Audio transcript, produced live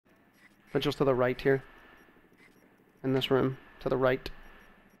But just to the right here. In this room. To the right.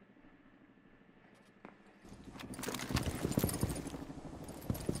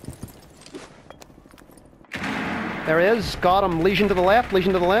 There he is. Got him. Legion to the left.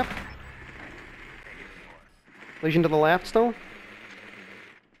 Legion to the left. Legion to the left still.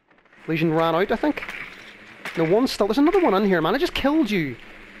 Legion ran out, I think. No, one's still... There's another one in here, man. I just killed you.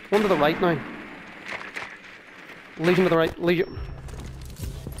 One to the right now. Legion to the right. Legion.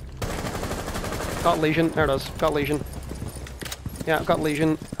 Got Legion. There it is. Got Legion. Yeah, I've got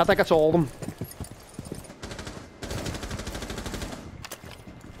Legion. I think that's all of them.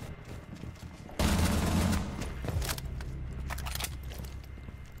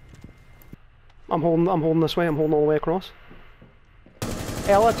 I'm holding this way. I'm holding all the way across.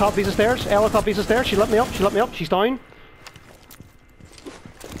 Ella, top piece of stairs. Ella, top piece of stairs. She let me up. She let me up. She's down.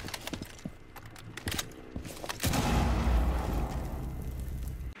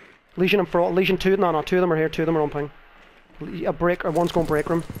 Legion and for Legion 2. No, 2 of them are here. 2 of them are on ping. A break. One's going break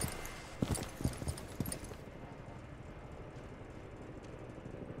room.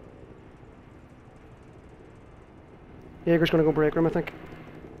 Jaeger's going to go break room, I think.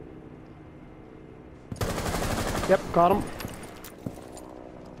 Yep, got him.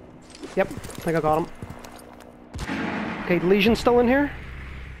 Yep, I think I got him. Okay, Legion's still in here.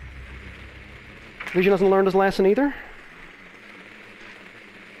 Legion hasn't learned his lesson either.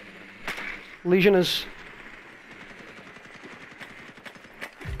 Legion is...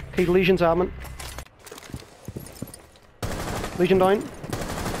 Okay, Legion's admin. Legion down.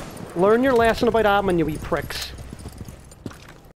 Learn your lesson about admin, you wee pricks.